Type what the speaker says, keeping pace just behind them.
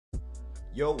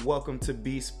Yo, welcome to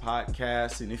Beast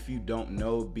Podcast. And if you don't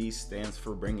know, Beast stands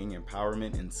for bringing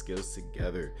empowerment and skills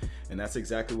together. And that's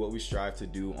exactly what we strive to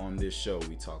do on this show.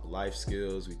 We talk life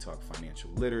skills, we talk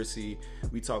financial literacy,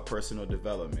 we talk personal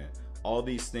development. All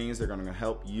these things are going to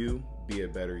help you be a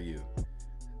better you.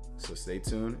 So stay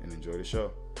tuned and enjoy the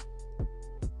show.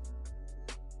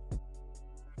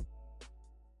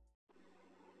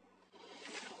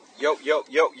 Yo,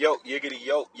 yiggity,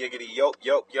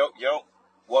 yo.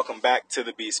 Welcome back to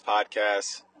the Beast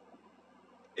Podcast.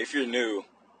 If you're new,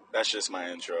 that's just my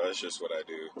intro. That's just what I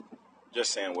do.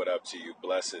 Just saying what up to you.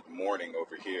 Blessed morning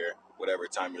over here, whatever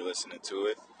time you're listening to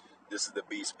it. This is the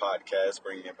Beast Podcast,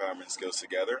 bringing empowerment skills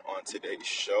together. On today's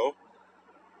show,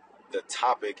 the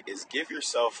topic is give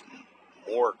yourself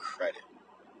more credit.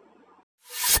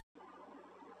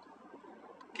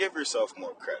 Give yourself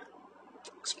more credit.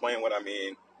 Explain what I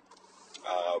mean.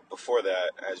 Before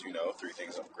that, as you know, 3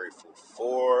 things I'm grateful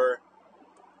for.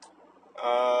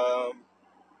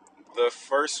 The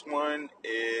first one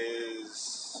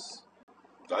is,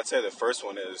 I'd say the first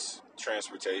one is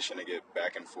transportation to get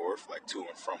back and forth, like to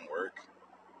and from work.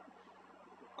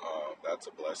 That's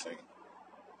a blessing,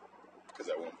 because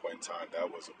at one point in time,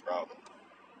 that was a problem.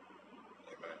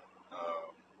 Amen.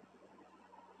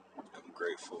 I'm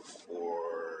grateful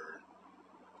for,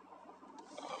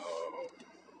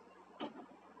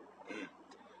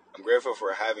 I'm grateful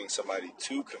for having somebody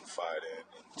to confide in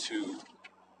and to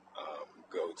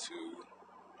go to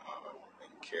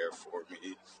and care for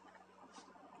me.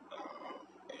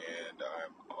 And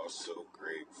I'm also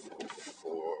grateful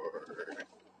for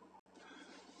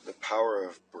the power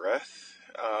of breath.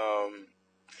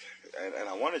 And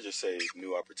I want to just say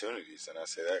new opportunities. And I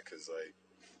say that because, like,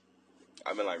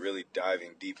 I've been, like, really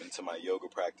diving deep into my yoga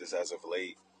practice as of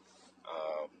late.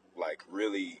 Like,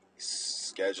 really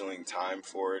scheduling time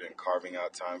for it and carving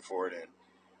out time for it.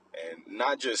 And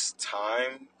not just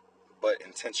time, but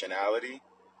intentionality.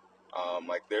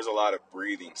 Like, there's a lot of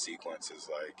breathing sequences.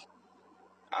 Like,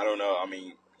 I don't know. I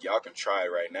mean, y'all can try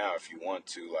it right now if you want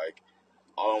to. Like,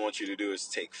 all I want you to do is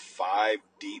take 5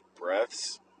 deep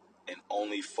breaths and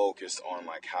only focus on,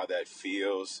 like, how that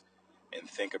feels and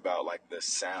think about, like, the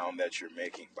sound that you're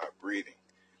making by breathing.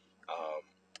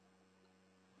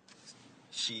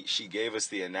 She gave us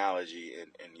the analogy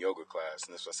in yoga class,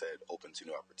 and that's what I said, open to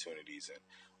new opportunities and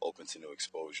open to new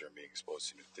exposure and being exposed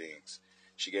to new things.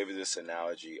 She gave us this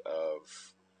analogy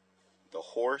of the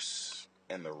horse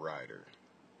and the rider.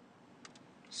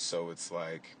 So it's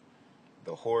like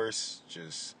the horse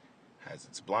just has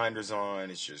its blinders on.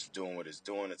 It's just doing what it's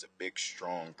doing. It's a big,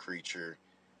 strong creature,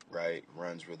 right?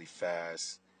 Runs really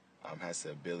fast. Has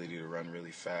the ability to run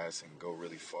really fast and go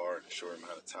really far in a short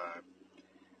amount of time.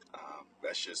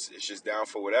 It's just down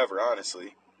for whatever,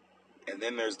 honestly. And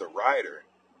then there's the rider,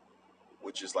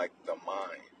 which is like the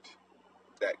mind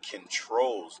that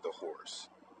controls the horse,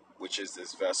 which is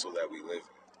this vessel that we live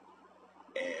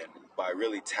in. And by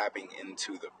really tapping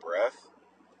into the breath,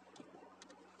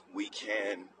 we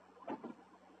can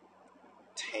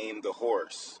tame the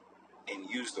horse and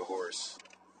use the horse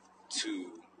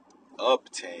to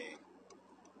obtain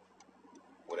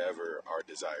whatever our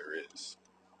desire is.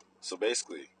 So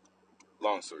basically,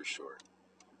 long story short,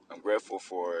 I'm grateful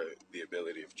for the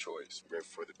ability of choice. I'm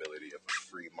grateful for the ability of a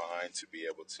free mind to be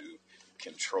able to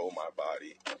control my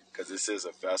body, because this is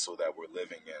a vessel that we're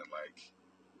living in, like,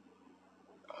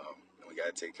 and we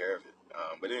got to take care of it.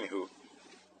 But anywho,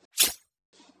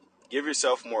 give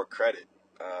yourself more credit.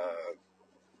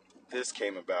 This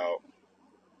came about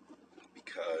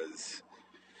because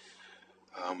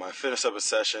I finished up a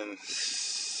session.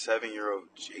 7-year-old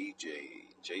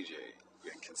JJ,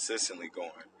 been consistently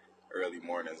going early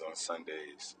mornings on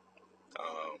Sundays.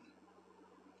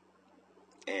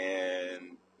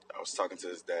 And I was talking to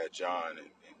his dad, John,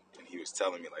 and he was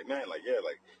telling me, like, man, like, yeah,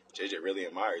 like, JJ really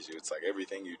admires you. It's like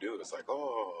everything you do. It's like,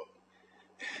 oh.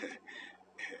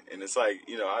 And it's like,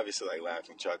 you know, obviously, like,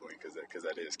 laughing, chuckling, because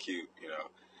that is cute, you know.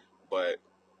 But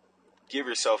give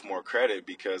yourself more credit,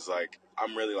 because, like,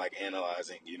 I'm really, like,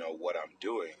 analyzing, you know, what I'm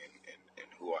doing and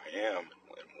who I am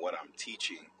and what I'm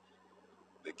teaching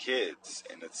the kids.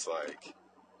 And it's like,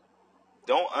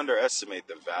 don't underestimate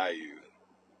the value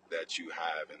that you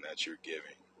have and that you're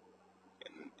giving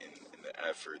and the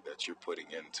effort that you're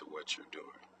putting into what you're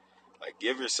doing. Like,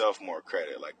 give yourself more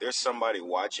credit. Like, there's somebody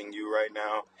watching you right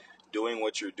now doing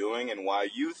what you're doing, and while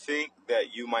you think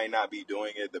that you might not be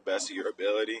doing it the best of your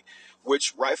ability,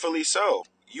 which rightfully so,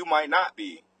 you might not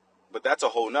be, but that's a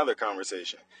whole nother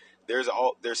conversation. There's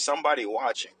somebody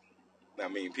watching. I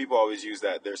mean, people always use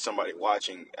that there's somebody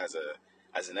watching as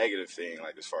a negative thing,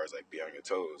 like, as far as, like, be on your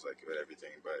toes, like, with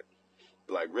everything, but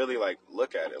like really like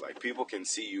look at it. Like people can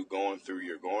see you going through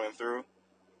you're going through,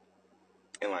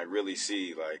 and like really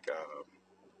see like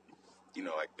you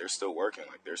know, like they're still working,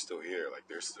 like they're still here, like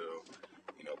they're still,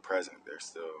 you know, present, they're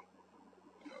still,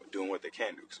 you know, doing what they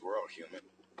can do, because we're all human.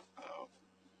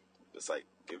 It's like,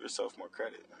 give yourself more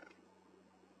credit, man.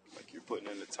 Like, you're putting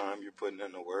in the time, you're putting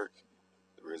in the work,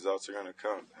 the results are gonna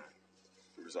come, man.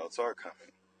 The results are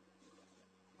coming.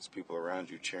 There's people around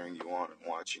you cheering you on and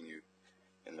watching you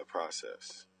in the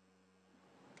process.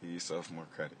 Give yourself more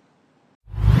credit.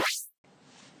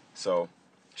 So,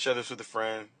 share this with a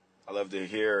friend. I love to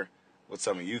hear what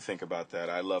some of you think about that.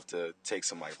 I love to take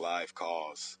some like live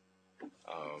calls.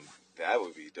 That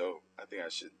would be dope. I think I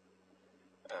should.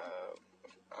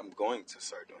 I'm going to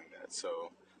start doing that.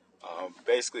 So,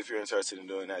 basically, if you're interested in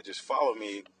doing that, just follow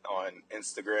me on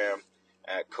Instagram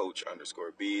at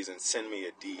coach_bees and send me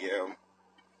a DM.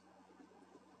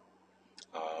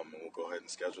 And we'll go ahead and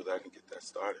schedule that and get that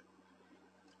started.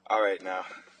 All right, now,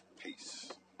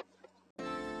 peace.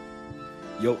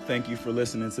 Yo, thank you for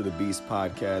listening to the Beast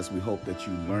Podcast. We hope that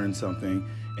you learned something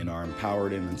and are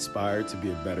empowered and inspired to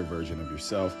be a better version of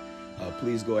yourself.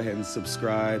 Please go ahead and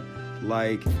subscribe,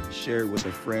 like, share it with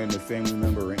a friend, a family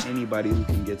member, or anybody who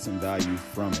can get some value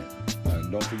from it.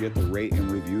 And don't forget to rate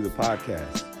and review the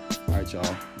podcast. All right,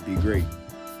 y'all. Be great.